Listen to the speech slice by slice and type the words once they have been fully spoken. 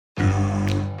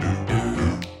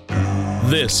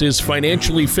This is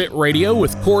Financially Fit Radio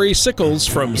with Corey Sickles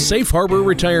from Safe Harbor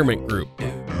Retirement Group.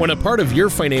 When a part of your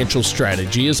financial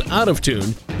strategy is out of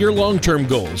tune, your long-term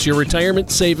goals, your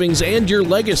retirement savings, and your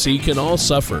legacy can all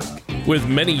suffer. With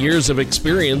many years of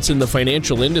experience in the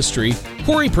financial industry,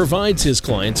 Corey provides his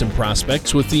clients and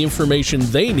prospects with the information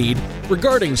they need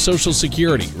regarding Social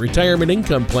Security, retirement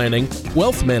income planning,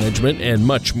 wealth management, and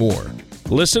much more.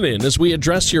 Listen in as we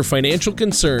address your financial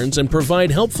concerns and provide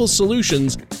helpful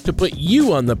solutions to put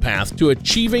you on the path to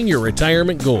achieving your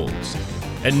retirement goals.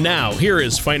 And now, here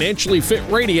is Financially Fit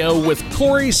Radio with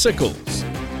Corey Sickles.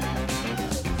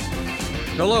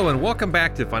 Hello, and welcome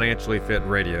back to Financially Fit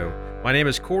Radio. My name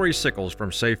is Corey Sickles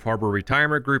from Safe Harbor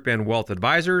Retirement Group and Wealth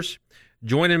Advisors.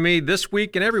 Joining me this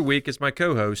week and every week is my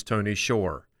co-host, Tony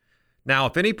Shore. Now,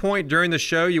 if any point during the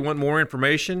show you want more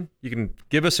information, you can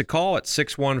give us a call at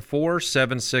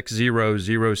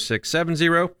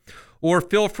 614-760-0670, or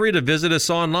feel free to visit us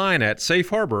online at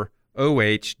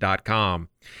safeharboroh.com.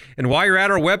 And while you're at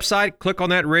our website, click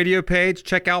on that radio page,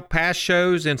 check out past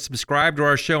shows, and subscribe to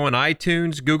our show on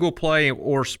iTunes, Google Play,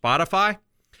 or Spotify.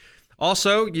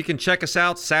 Also, you can check us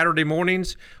out Saturday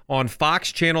mornings on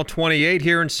Fox Channel 28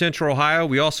 here in Central Ohio.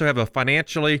 We also have a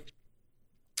Financially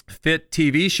Fit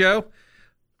TV show,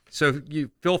 so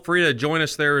you feel free to join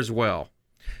us there as well.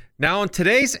 Now, on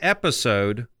today's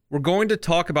episode, we're going to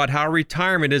talk about how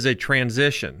retirement is a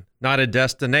transition, not a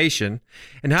destination,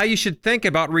 and how you should think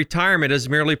about retirement as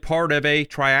merely part of a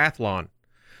triathlon.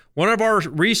 One of our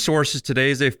resources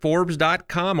today is a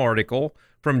Forbes.com article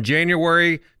from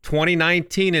January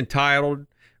 2019 entitled,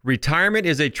 "Retirement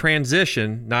is a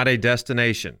Transition, Not a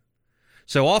Destination."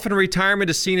 So often retirement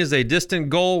is seen as a distant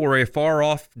goal or a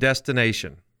far-off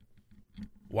destination.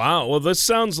 Wow, well, this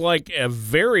sounds like a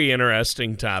very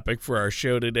interesting topic for our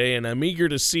show today, and I'm eager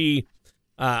to see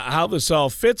how this all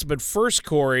fits. But first,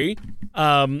 Corey,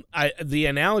 the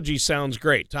analogy sounds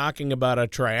great, talking about a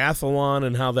triathlon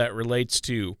and how that relates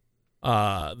to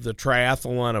the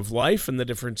triathlon of life and the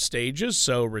different stages.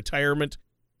 So retirement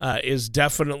is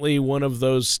definitely one of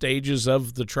those stages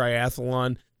of the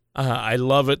triathlon. I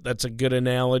love it. That's a good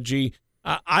analogy.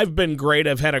 I've been great.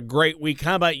 I've had a great week.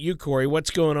 How about you, Corey?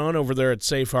 What's going on over there at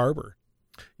Safe Harbor?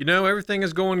 You know, everything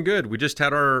is going good. We just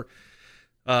had our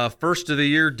first of the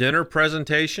year dinner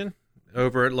presentation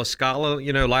over at La Scala,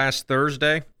 last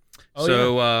Thursday.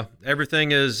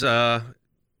 Everything is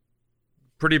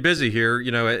pretty busy here,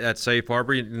 at Safe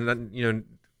Harbor.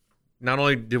 Not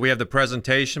only do we have the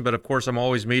presentation, but of course I'm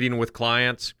always meeting with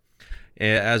clients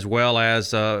as well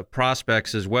as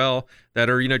prospects as well that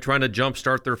are, trying to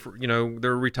jumpstart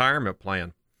their retirement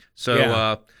plan.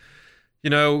 So,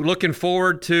 looking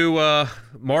forward to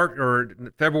March or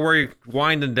February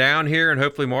winding down here, and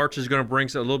hopefully March is going to bring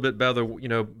a little bit better,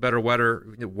 better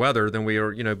weather than we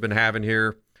are, been having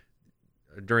here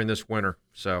during this winter.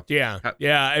 So yeah.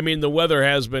 I mean, the weather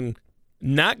has been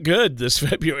not good this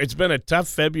February. It's been a tough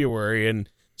February, and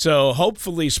so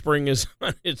hopefully spring is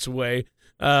on its way.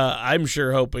 I'm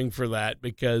sure hoping for that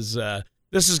because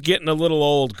this is getting a little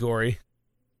old, Corey.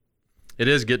 It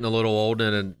is getting a little old,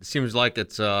 and it seems like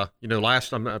it's, I'm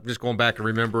just going back and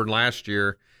remembering last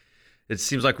year. It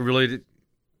seems like we really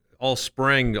all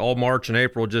spring, all March and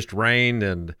April just rained,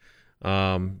 and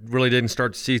really didn't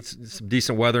start to see some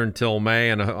decent weather until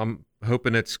May. And I'm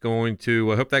hoping it's going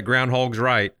to. I hope that groundhog's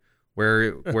right,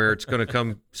 where it's going to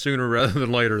come sooner rather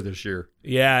than later this year.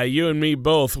 Yeah, you and me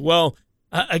both. Well.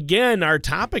 Again, our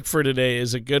topic for today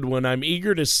is a good one. I'm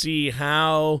eager to see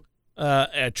how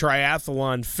a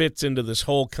triathlon fits into this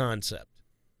whole concept.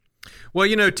 Well,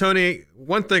 Tony,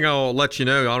 one thing I'll let you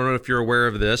know, I don't know if you're aware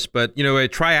of this, but, a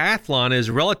triathlon is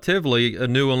relatively a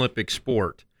new Olympic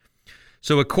sport.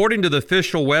 So according to the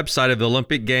official website of the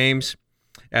Olympic Games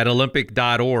at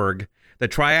olympic.org, the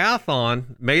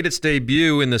triathlon made its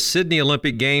debut in the Sydney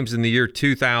Olympic Games in the year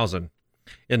 2000.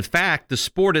 In fact, the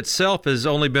sport itself has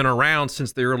only been around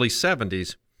since the early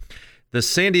 70s. The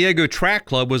San Diego Track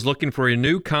Club was looking for a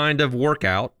new kind of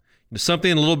workout,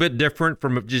 something a little bit different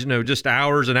from just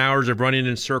hours and hours of running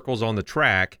in circles on the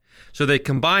track. So they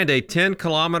combined a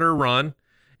 10-kilometer run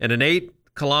and an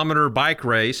 8-kilometer bike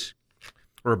race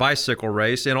or a bicycle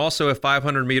race, and also a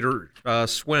 500-meter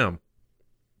swim.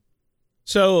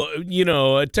 So, a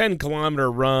 10-kilometer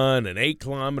run, an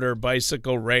 8-kilometer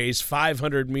bicycle race,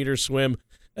 500-meter swim.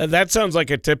 That sounds like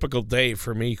a typical day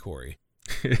for me, Corey.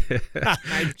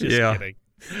 I'm just kidding.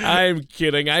 I'm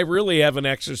kidding. I really haven't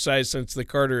exercised since the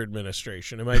Carter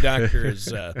administration, and my doctor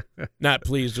is not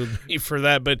pleased with me for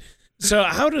that. But so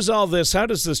how does this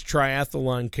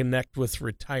triathlon connect with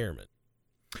retirement?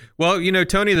 Well,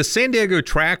 Tony, the San Diego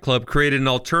Track Club created an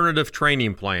alternative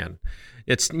training plan.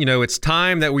 It's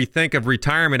time that we think of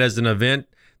retirement as an event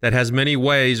that has many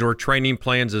ways or training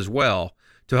plans as well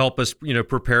to help us,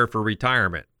 prepare for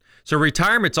retirement. So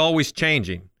retirement's always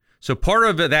changing. So part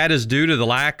of that is due to the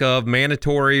lack of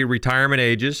mandatory retirement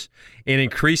ages and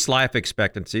increased life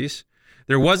expectancies.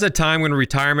 There was a time when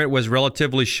retirement was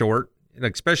relatively short,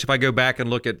 especially if I go back and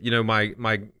look at,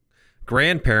 my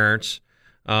grandparents.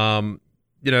 You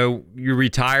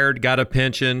retired, got a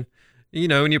pension,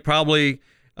 and you probably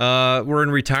were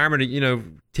in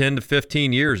retirement, 10 to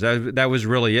 15 years. That was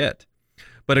really it.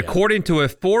 But according to a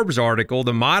Forbes article,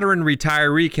 the modern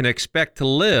retiree can expect to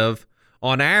live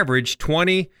on average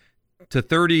 20 to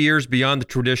 30 years beyond the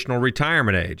traditional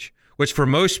retirement age, which for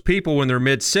most people when they're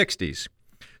mid-60s.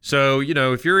 So,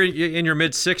 if you're in your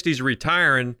mid-60s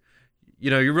retiring,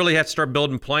 you really have to start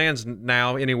building plans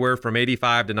now anywhere from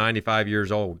 85 to 95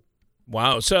 years old.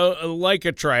 Wow. So like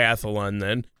a triathlon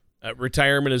then,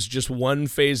 retirement is just one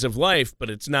phase of life, but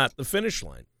it's not the finish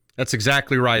line. That's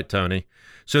exactly right, Tony.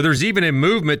 So there's even a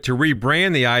movement to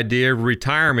rebrand the idea of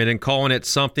retirement and calling it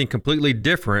something completely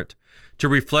different to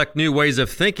reflect new ways of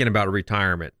thinking about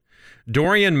retirement.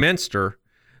 Dorian Minster,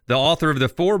 the author of the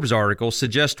Forbes article,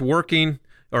 suggests words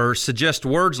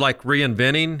like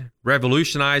reinventing,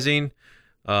 revolutionizing,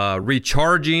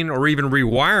 recharging, or even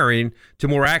rewiring to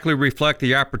more accurately reflect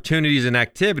the opportunities and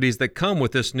activities that come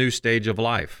with this new stage of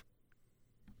life.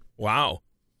 Wow.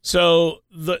 So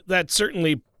that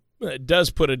certainly does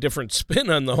put a different spin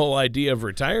on the whole idea of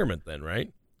retirement then,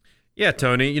 right? Yeah,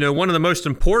 Tony. One of the most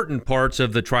important parts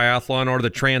of the triathlon are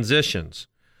the transitions.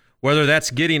 Whether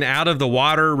that's getting out of the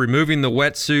water, removing the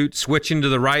wetsuit, switching to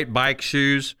the right bike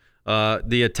shoes,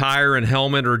 the attire and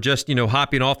helmet, or just,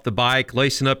 hopping off the bike,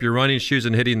 lacing up your running shoes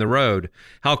and hitting the road.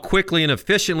 How quickly and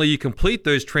efficiently you complete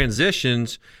those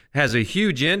transitions has a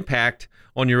huge impact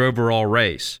on your overall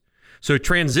race. So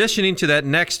transitioning to that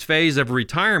next phase of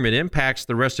retirement impacts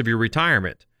the rest of your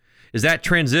retirement. Is that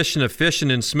transition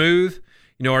efficient and smooth?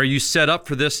 Are you set up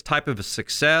for this type of a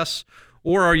success?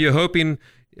 Or are you hoping,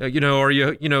 are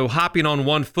you hopping on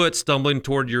one foot, stumbling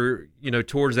toward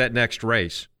towards that next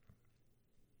race?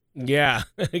 Yeah,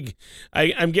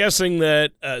 I'm guessing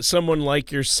that someone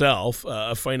like yourself,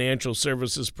 a financial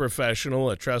services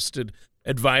professional, a trusted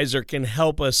advisor, can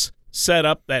help us set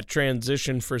up that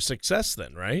transition for success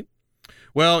then, right?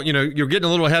 Well, you're getting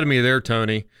a little ahead of me there,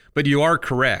 Tony, but you are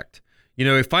correct.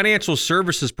 A financial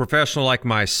services professional like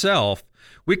myself,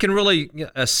 we can really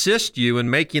assist you in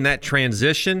making that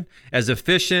transition as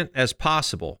efficient as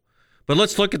possible. But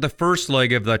let's look at the first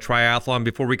leg of the triathlon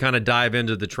before we kind of dive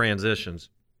into the transitions.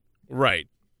 Right.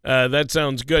 That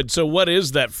sounds good. So what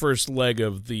is that first leg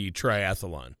of the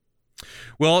triathlon?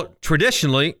 Well,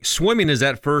 traditionally, swimming is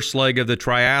that first leg of the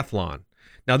triathlon.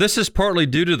 Now, this is partly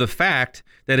due to the fact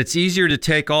that it's easier to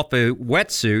take off a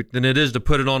wetsuit than it is to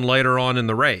put it on later on in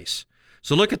the race.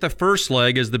 So look at the first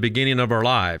leg as the beginning of our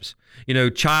lives.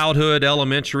 Childhood,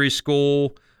 elementary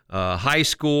school, high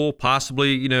school,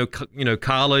 possibly,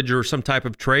 college or some type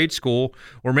of trade school,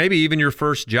 or maybe even your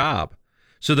first job.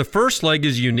 So the first leg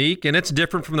is unique and it's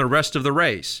different from the rest of the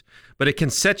race, but it can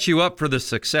set you up for the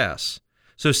success.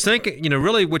 So think,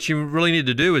 really what you really need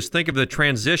to do is think of the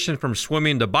transition from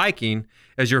swimming to biking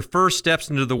as your first steps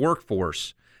into the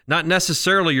workforce, not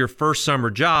necessarily your first summer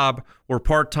job or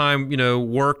part-time,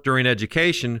 work during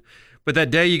education, but that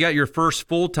day you got your first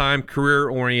full-time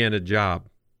career-oriented job.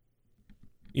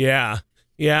 Yeah,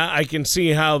 I can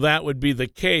see how that would be the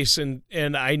case, and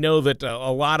I know that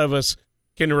a lot of us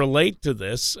can relate to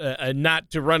this,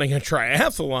 not to running a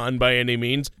triathlon by any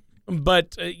means,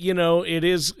 but, it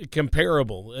is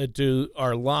comparable to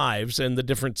our lives and the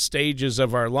different stages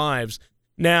of our lives.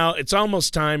 Now, it's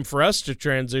almost time for us to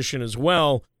transition as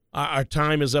well. Our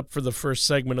time is up for the first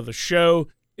segment of the show.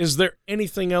 Is there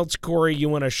anything else, Corey, you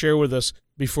want to share with us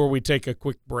before we take a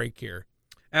quick break here?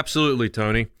 Absolutely,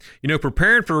 Tony.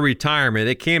 Preparing for retirement,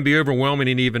 it can be overwhelming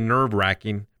and even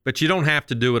nerve-wracking, but you don't have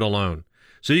to do it alone.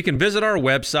 So you can visit our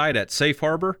website at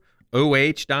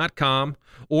safeharboroh.com,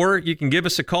 or you can give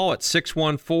us a call at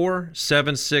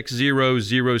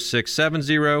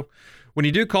 614-760-0670. When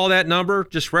you do call that number,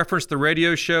 just reference the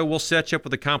radio show. We'll set you up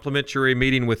with a complimentary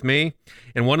meeting with me.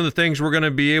 And one of the things we're going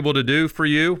to be able to do for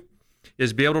you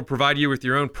is be able to provide you with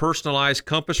your own personalized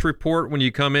compass report when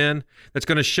you come in that's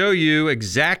going to show you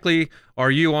exactly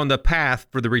are you on the path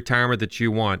for the retirement that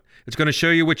you want. It's going to show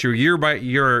you what your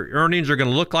year earnings are going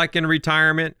to look like in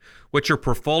retirement, what your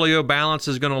portfolio balance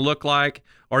is going to look like.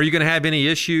 Are you going to have any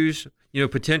issues,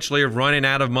 potentially of running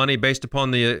out of money based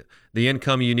upon the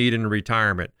income you need in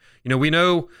retirement? We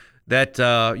know that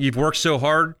you've worked so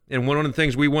hard, and one of the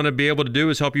things we want to be able to do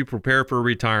is help you prepare for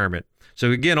retirement.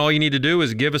 So again, all you need to do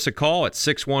is give us a call at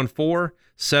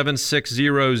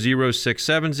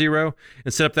 614-760-0670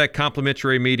 and set up that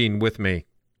complimentary meeting with me.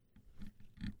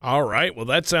 All right. Well,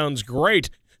 that sounds great.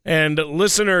 And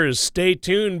listeners, stay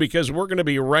tuned because we're going to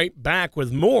be right back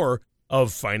with more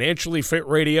of Financially Fit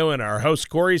Radio and our host,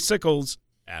 Corey Sickles,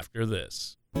 after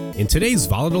this. In today's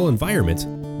volatile environment,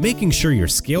 making sure your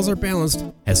scales are balanced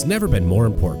has never been more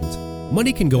important.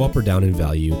 Money can go up or down in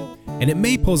value, and it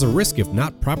may pose a risk if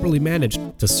not properly managed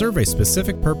to serve a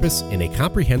specific purpose in a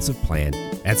comprehensive plan.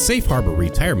 At Safe Harbor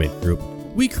Retirement Group,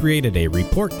 we created a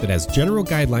report that has general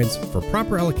guidelines for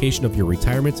proper allocation of your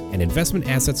retirement and investment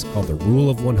assets called the Rule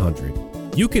of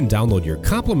 100. You can download your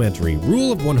complimentary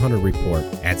Rule of 100 report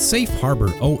at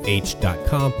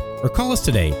safeharboroh.com or call us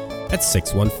today at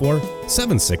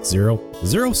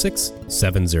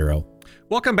 614-760-0670.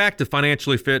 Welcome back to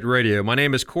Financially Fit Radio. My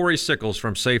name is Corey Sickles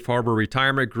from Safe Harbor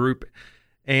Retirement Group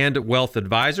and Wealth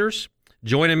Advisors.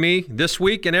 Joining me this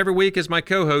week and every week is my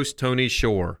co-host, Tony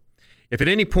Shore. If at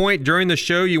any point during the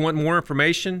show you want more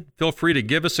information, feel free to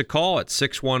give us a call at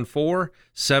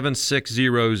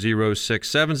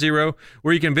 614-760-0670,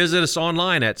 or you can visit us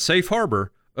online at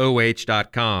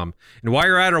safeharboroh.com. And while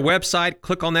you're at our website,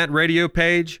 click on that radio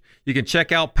page. You can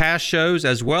check out past shows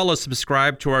as well as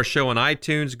subscribe to our show on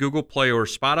iTunes, Google Play, or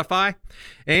Spotify.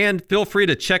 And feel free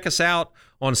to check us out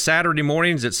on Saturday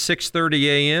mornings at 6:30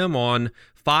 a.m. on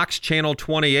Fox Channel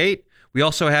 28. We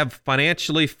also have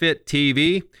Financially Fit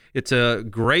TV. It's a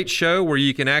great show where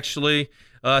you can actually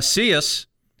see us,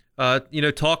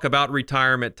 talk about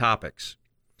retirement topics.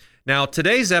 Now,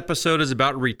 today's episode is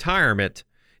about retirement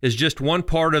is just one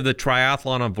part of the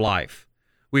triathlon of life.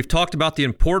 We've talked about the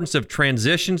importance of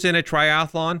transitions in a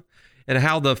triathlon and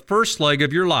how the first leg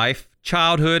of your life,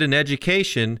 childhood and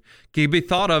education, can be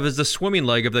thought of as the swimming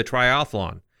leg of the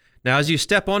triathlon. Now, as you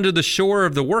step onto the shore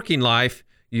of the working life,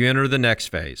 you enter the next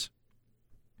phase.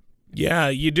 Yeah,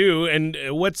 you do. And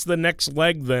what's the next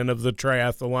leg then of the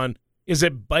triathlon? Is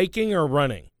it biking or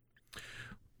running?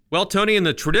 Well, Tony, in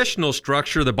the traditional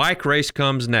structure, the bike race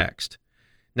comes next.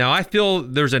 Now, I feel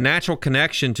there's a natural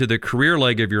connection to the career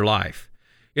leg of your life.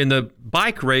 In the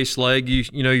bike race leg,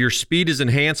 your speed is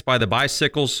enhanced by the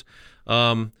bicycle's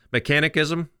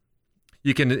mechanism.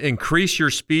 You can increase your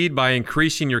speed by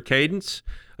increasing your cadence.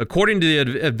 According to the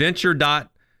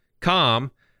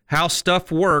adventure.com, How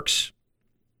Stuff Works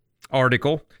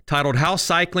article titled How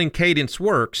Cycling Cadence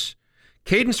Works,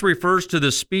 cadence refers to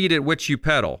the speed at which you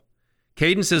pedal.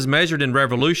 Cadence is measured in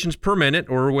revolutions per minute,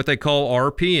 or what they call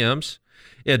RPMs.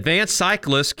 Advanced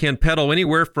cyclists can pedal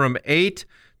anywhere from 8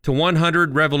 to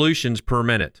 100 revolutions per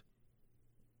minute.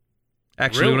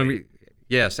 Actually,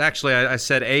 really? I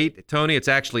said 8, Tony. It's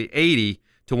actually 80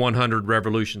 to 100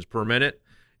 revolutions per minute,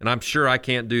 and I'm sure I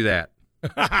can't do that.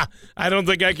 I don't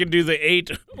think I can do the 8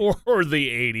 or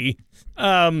the 80.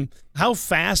 How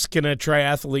fast can a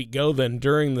triathlete go then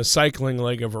during the cycling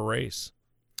leg of a race?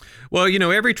 Well,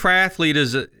 every triathlete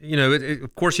is,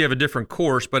 of course you have a different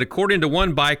course, but according to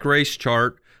one bike race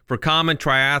chart for common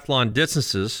triathlon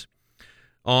distances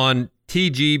on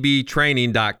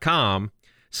tgbtraining.com,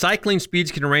 cycling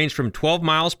speeds can range from 12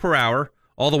 miles per hour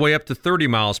all the way up to 30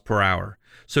 miles per hour.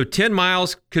 So 10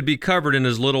 miles could be covered in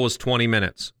as little as 20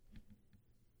 minutes.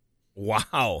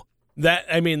 Wow.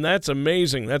 That's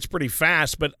amazing. That's pretty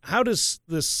fast. But how does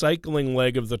this cycling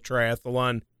leg of the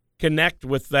triathlon connect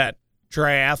with that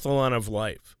triathlon of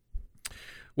life?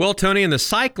 Well, Tony, in the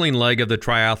cycling leg of the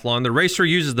triathlon, the racer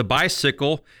uses the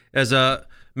bicycle as a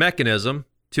mechanism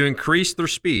to increase their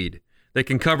speed. They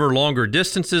can cover longer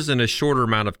distances in a shorter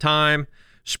amount of time.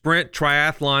 Sprint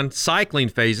triathlon cycling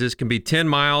phases can be 10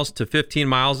 miles to 15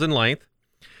 miles in length.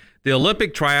 The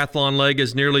Olympic triathlon leg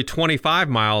is nearly 25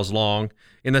 miles long,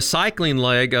 and the cycling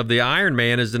leg of the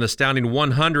Ironman is an astounding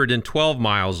 112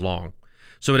 miles long.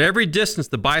 So at every distance,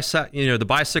 the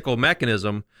bicycle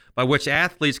mechanism by which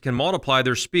athletes can multiply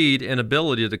their speed and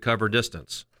ability to cover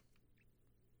distance.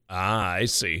 Ah, I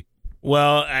see.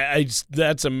 Well,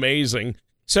 that's amazing.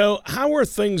 So how are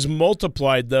things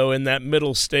multiplied, though, in that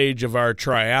middle stage of our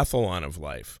triathlon of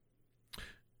life?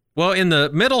 Well, in the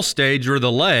middle stage, or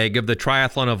the leg of the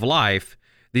triathlon of life,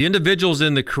 the individual's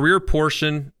in the career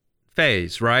portion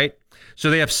phase, right?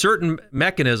 So they have certain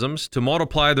mechanisms to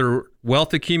multiply their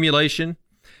wealth accumulation.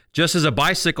 Just as a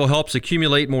bicycle helps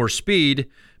accumulate more speed,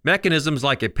 mechanisms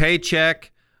like a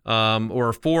paycheck or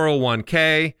a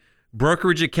 401k,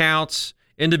 brokerage accounts,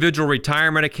 individual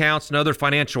retirement accounts, and other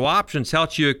financial options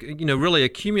help you, really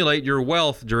accumulate your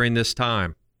wealth during this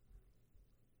time.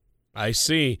 I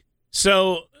see.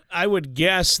 So I would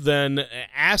guess then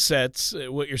assets,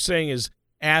 what you're saying is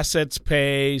assets,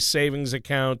 pay, savings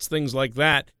accounts, things like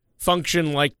that,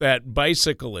 function like that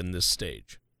bicycle in this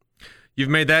stage. You've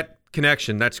made that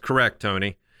connection. That's correct,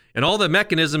 Tony. And all the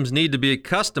mechanisms need to be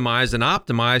customized and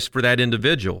optimized for that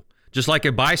individual, just like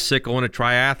a bicycle in a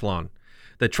triathlon.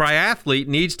 The triathlete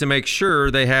needs to make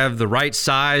sure they have the right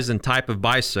size and type of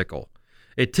bicycle.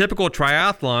 A typical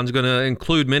triathlon is going to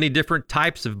include many different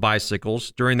types of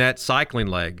bicycles during that cycling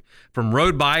leg, from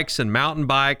road bikes and mountain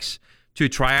bikes to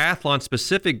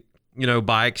triathlon-specific,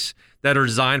 bikes that are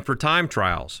designed for time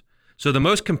trials. So the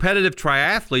most competitive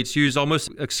triathletes use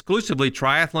almost exclusively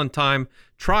triathlon time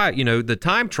the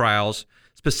time trials,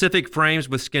 specific frames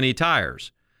with skinny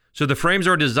tires. So the frames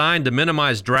are designed to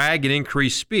minimize drag and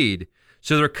increase speed.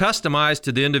 So they're customized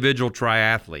to the individual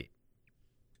triathlete.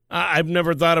 I've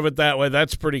never thought of it that way.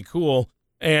 That's pretty cool.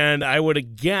 And I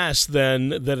would guess then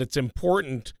that it's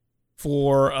important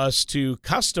for us to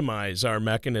customize our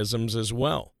mechanisms as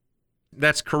well.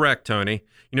 That's correct, Tony.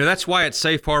 That's why at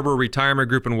Safe Harbor Retirement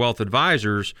Group and Wealth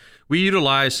Advisors, we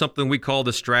utilize something we call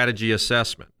the strategy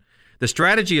assessment. The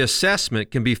strategy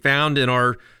assessment can be found in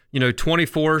our,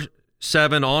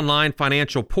 24/7 online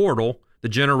financial portal, the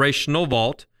Generational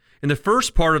Vault. And the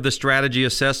first part of the strategy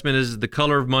assessment is the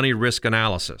color of money risk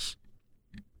analysis.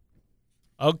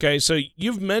 Okay, so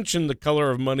you've mentioned the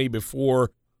color of money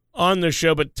before on the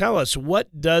show, but tell us,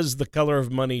 what does the color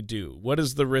of money do? What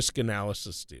does the risk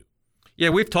analysis do? Yeah,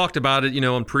 we've talked about it,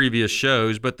 on previous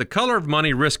shows, but the color of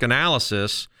money risk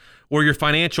analysis, or your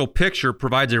financial picture,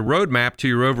 provides a roadmap to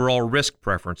your overall risk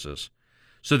preferences.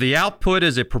 So the output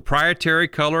is a proprietary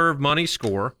color of money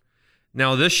score.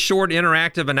 Now, this short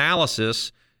interactive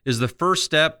analysis is the first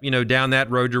step, down that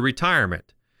road to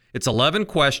retirement. It's 11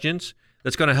 questions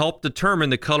that's going to help determine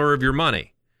the color of your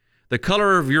money. The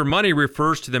color of your money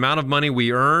refers to the amount of money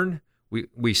we earn,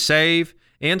 we save,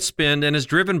 and spend, and is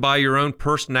driven by your own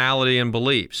personality and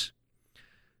beliefs.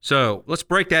 So let's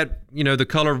break that, the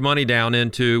color of money down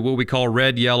into what we call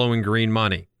red, yellow, and green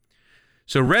money.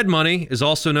 So red money is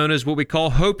also known as what we call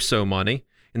hope so money,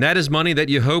 and that is money that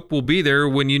you hope will be there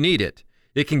when you need it.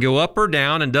 It can go up or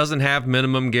down and doesn't have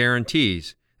minimum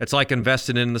guarantees. It's like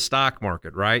investing in the stock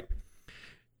market, right?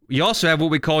 You also have what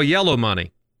we call yellow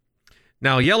money.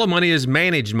 Now, yellow money is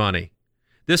managed money.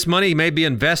 This money may be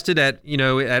invested at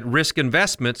risk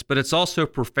investments, but it's also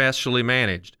professionally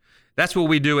managed. That's what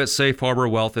we do at Safe Harbor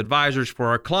Wealth Advisors for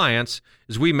our clients,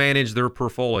 is we manage their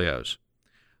portfolios.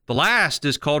 The last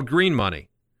is called green money,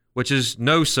 which is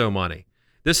no-so money.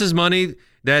 This is money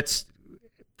that's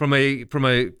from a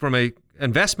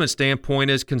investment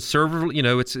standpoint is conservative.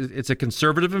 It's a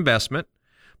conservative investment,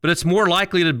 but it's more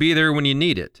likely to be there when you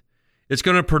need it. It's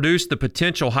going to produce the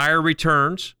potential higher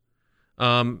returns.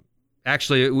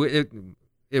 Actually,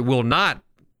 it will not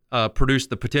produce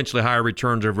the potentially higher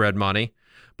returns of red money,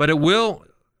 but it will.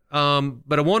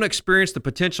 But it won't experience the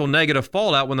potential negative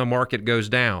fallout when the market goes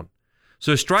down.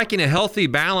 So striking a healthy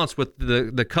balance with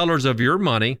the colors of your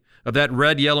money, of that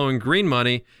red, yellow, and green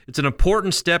money, it's an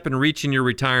important step in reaching your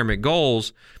retirement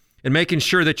goals and making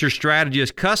sure that your strategy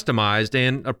is customized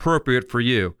and appropriate for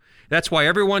you. That's why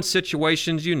everyone's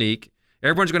situation is unique.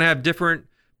 Everyone's going to have different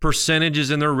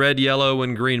percentages in their red, yellow,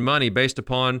 and green money based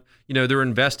upon, their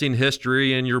investing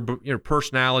history and your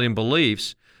personality and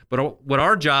beliefs. But what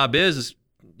our job is,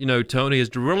 Tony, is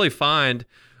to really find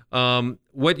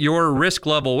what your risk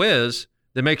level is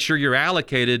to make sure you're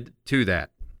allocated to that.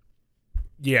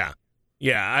 Yeah,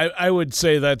 I would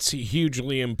say that's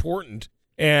hugely important.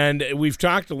 And we've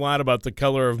talked a lot about the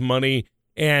color of money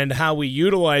and how we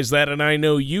utilize that. And I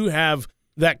know you have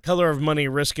that color of money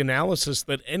risk analysis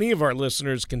that any of our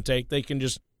listeners can take. They can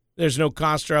there's no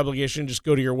cost or obligation, just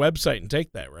go to your website and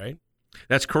take that, right?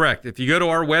 That's correct. If you go to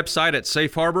our website at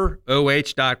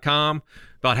safeharboroh.com,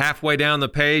 about halfway down the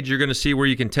page, you're going to see where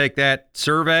you can take that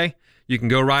survey. You can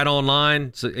go right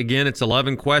online. So again, it's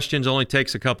 11 questions, only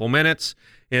takes a couple minutes,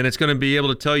 and it's going to be able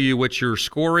to tell you what your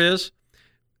score is.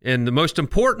 And the most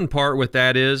important part with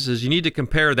that is you need to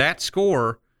compare that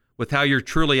score with how you're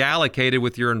truly allocated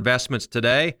with your investments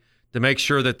today to make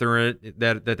sure that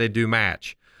that they do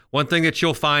match. One thing that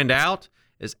you'll find out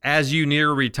is as you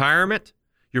near retirement,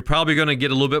 you're probably going to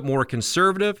get a little bit more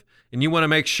conservative, and you want to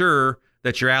make sure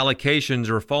that your allocations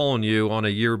are following you on a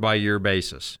year-by-year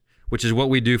basis, which is what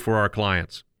we do for our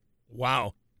clients.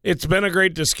 Wow. It's been a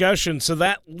great discussion. So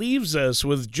that leaves us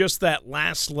with just that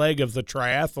last leg of the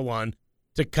triathlon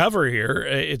to cover here.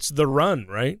 It's the run,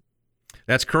 right?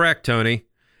 That's correct, Tony.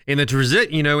 In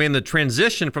the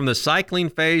transition from the cycling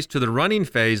phase to the running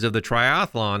phase of the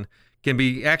triathlon can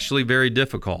be actually very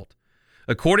difficult.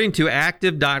 According to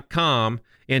active.com,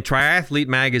 And Triathlete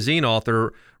magazine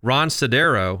author Ron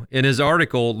Sodero, in his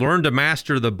article, Learn to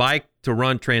Master the Bike to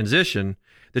Run Transition,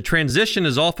 the transition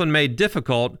is often made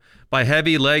difficult by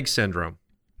heavy leg syndrome.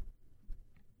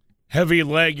 Heavy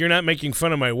leg? You're not making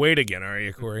fun of my weight again, are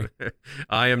you, Corey?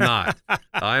 I am not.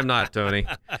 I am not, Tony.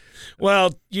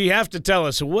 Well, you have to tell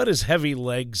us, what is heavy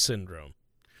leg syndrome?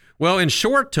 Well, in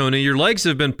short, Tony, your legs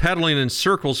have been pedaling in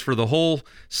circles for the whole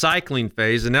cycling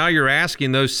phase, and now you're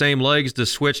asking those same legs to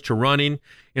switch to running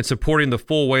and supporting the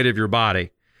full weight of your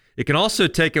body. It can also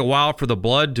take a while for the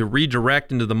blood to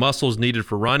redirect into the muscles needed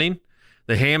for running,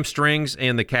 the hamstrings,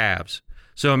 and the calves.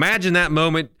 So imagine that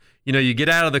moment, you get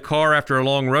out of the car after a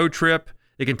long road trip.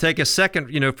 It can take a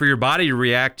second, for your body to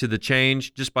react to the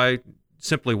change just by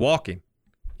simply walking,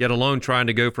 yet alone trying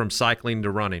to go from cycling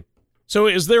to running. So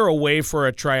is there a way for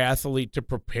a triathlete to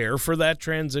prepare for that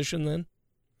transition then?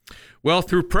 Well,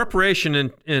 through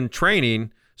preparation and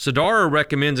training, Sodero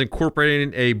recommends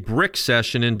incorporating a brick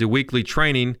session into weekly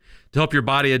training to help your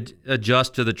body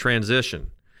adjust to the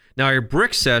transition. Now, your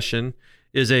brick session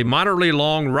is a moderately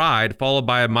long ride followed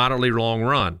by a moderately long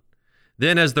run.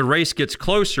 Then as the race gets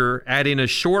closer, adding a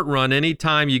short run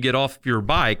anytime you get off your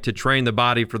bike to train the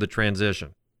body for the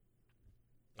transition.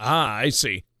 Ah, I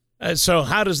see. So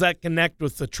how does that connect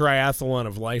with the triathlon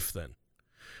of life then?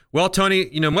 Well, Tony,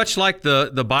 much like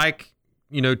the bike,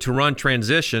 to run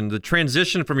transition, the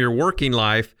transition from your working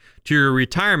life to your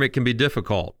retirement can be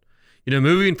difficult.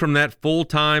 Moving from that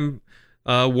full-time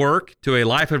work to a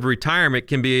life of retirement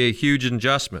can be a huge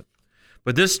adjustment.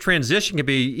 But this transition can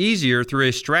be easier through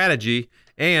a strategy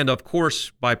and, of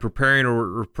course, by preparing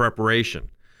or preparation.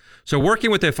 So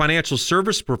working with a financial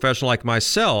service professional like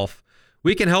myself,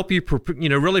 we can help you,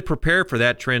 really prepare for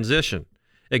that transition.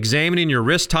 Examining your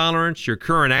risk tolerance, your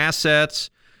current assets,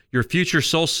 your future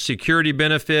Social Security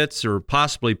benefits or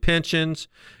possibly pensions,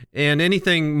 and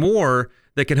anything more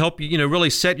that can help you,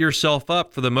 really set yourself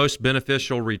up for the most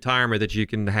beneficial retirement that you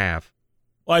can have.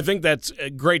 Well, I think that's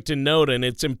great to note, and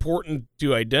it's important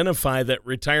to identify that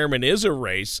retirement is a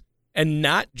race and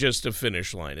not just a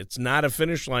finish line. It's not a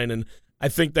finish line, and I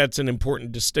think that's an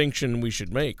important distinction we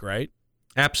should make, right?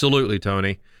 Absolutely,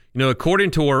 Tony.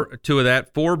 According to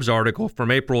that Forbes article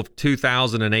from April of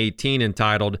 2018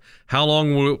 entitled, How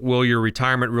Long Will Your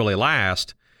Retirement Really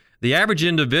Last?, the average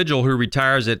individual who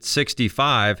retires at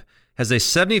 65 has a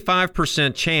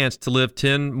 75% chance to live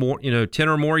 10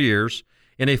 or more years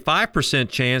and a 5%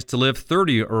 chance to live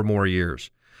 30 or more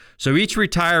years. So each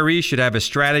retiree should have a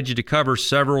strategy to cover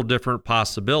several different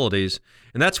possibilities.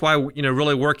 And that's why,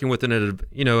 really working with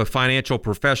a financial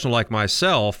professional like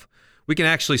myself, we can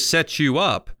actually set you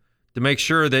up to make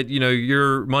sure that,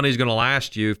 your money's going to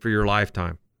last you for your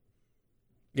lifetime.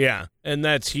 Yeah, and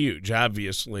that's huge,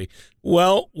 obviously.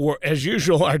 Well, as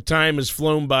usual, our time has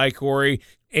flown by, Corey,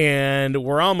 and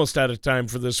we're almost out of time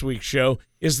for this week's show.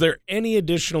 Is there any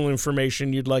additional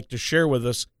information you'd like to share with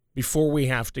us before we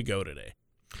have to go today?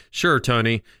 Sure,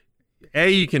 Tony.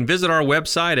 You can visit our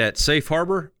website at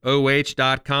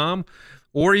safeharboroh.com.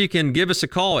 Or you can give us a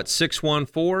call at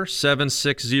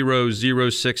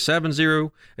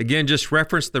 614-760-0670. Again, just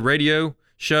reference the radio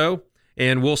show,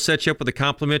 and we'll set you up with a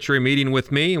complimentary meeting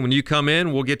with me. And when you come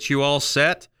in, we'll get you all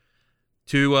set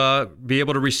to be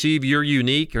able to receive your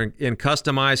unique and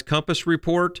customized Compass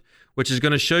report, which is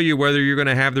going to show you whether you're going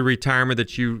to have the retirement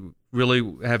that you really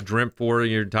have dreamt for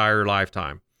in your entire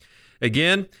lifetime.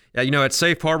 Again, at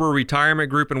Safe Harbor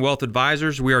Retirement Group and Wealth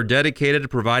Advisors, we are dedicated to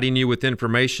providing you with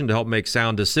information to help make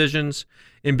sound decisions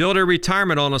and build a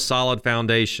retirement on a solid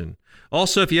foundation.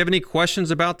 Also, if you have any questions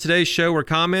about today's show or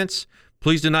comments,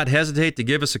 please do not hesitate to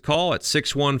give us a call at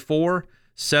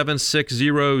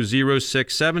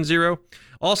 614-760-0670.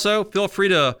 Also, feel free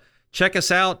to check us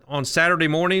out on Saturday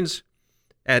mornings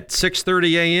at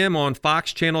 6:30 a.m. on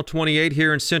Fox Channel 28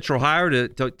 here in Central Ohio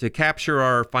to capture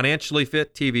our Financially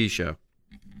Fit TV show.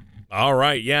 All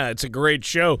right. Yeah, it's a great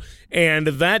show. And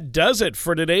that does it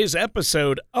for today's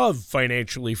episode of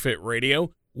Financially Fit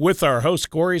Radio with our host,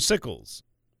 Corey Sickles.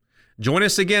 Join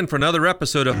us again for another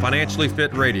episode of Financially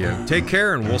Fit Radio. Take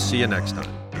care, and we'll see you next time.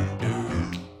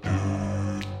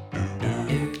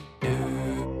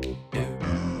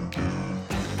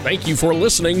 Thank you for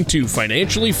listening to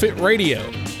Financially Fit Radio.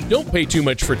 Don't pay too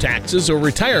much for taxes or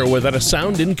retire without a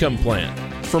sound income plan.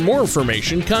 For more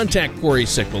information, contact Corey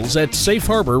Sickles at Safe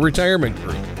Harbor Retirement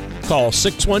Group. Call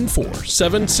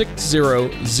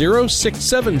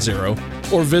 614-760-0670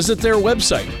 or visit their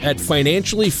website at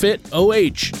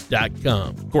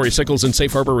financiallyfitoh.com. Corey Sickles and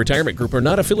Safe Harbor Retirement Group are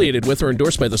not affiliated with or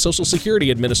endorsed by the Social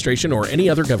Security Administration or any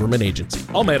other government agency.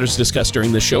 All matters discussed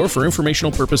during this show are for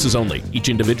informational purposes only. Each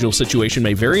individual situation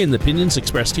may vary, and the opinions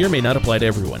expressed here may not apply to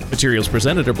everyone. Materials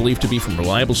presented are believed to be from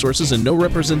reliable sources, and no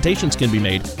representations can be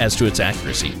made as to its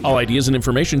accuracy. All ideas and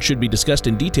information should be discussed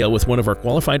in detail with one of our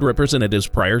qualified representatives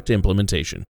prior to implementation.